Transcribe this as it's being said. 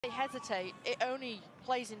They hesitate, it only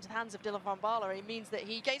plays into the hands of Dylan van Baarle. It means that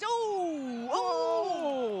he gains. Oh!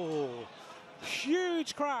 Oh!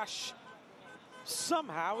 Huge crash.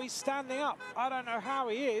 Somehow he's standing up. I don't know how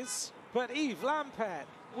he is, but Yves Lampaert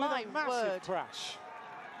with a massive crash.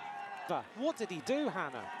 What did he do,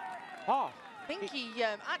 Hannah? I think he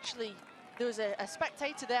actually, there was a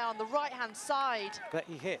spectator there on the right-hand side that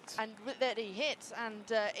he hit, and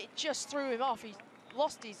it just threw him off. He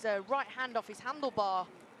lost his right hand off his handlebar.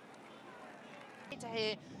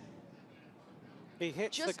 Here, he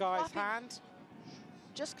hits the guy's hand.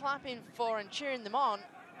 Just clapping for and cheering them on.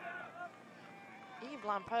 Yves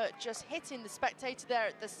Lampaert just hitting the spectator there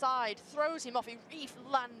at the side, throws him off. He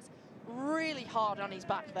lands really hard on his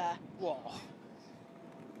back there. Whoa.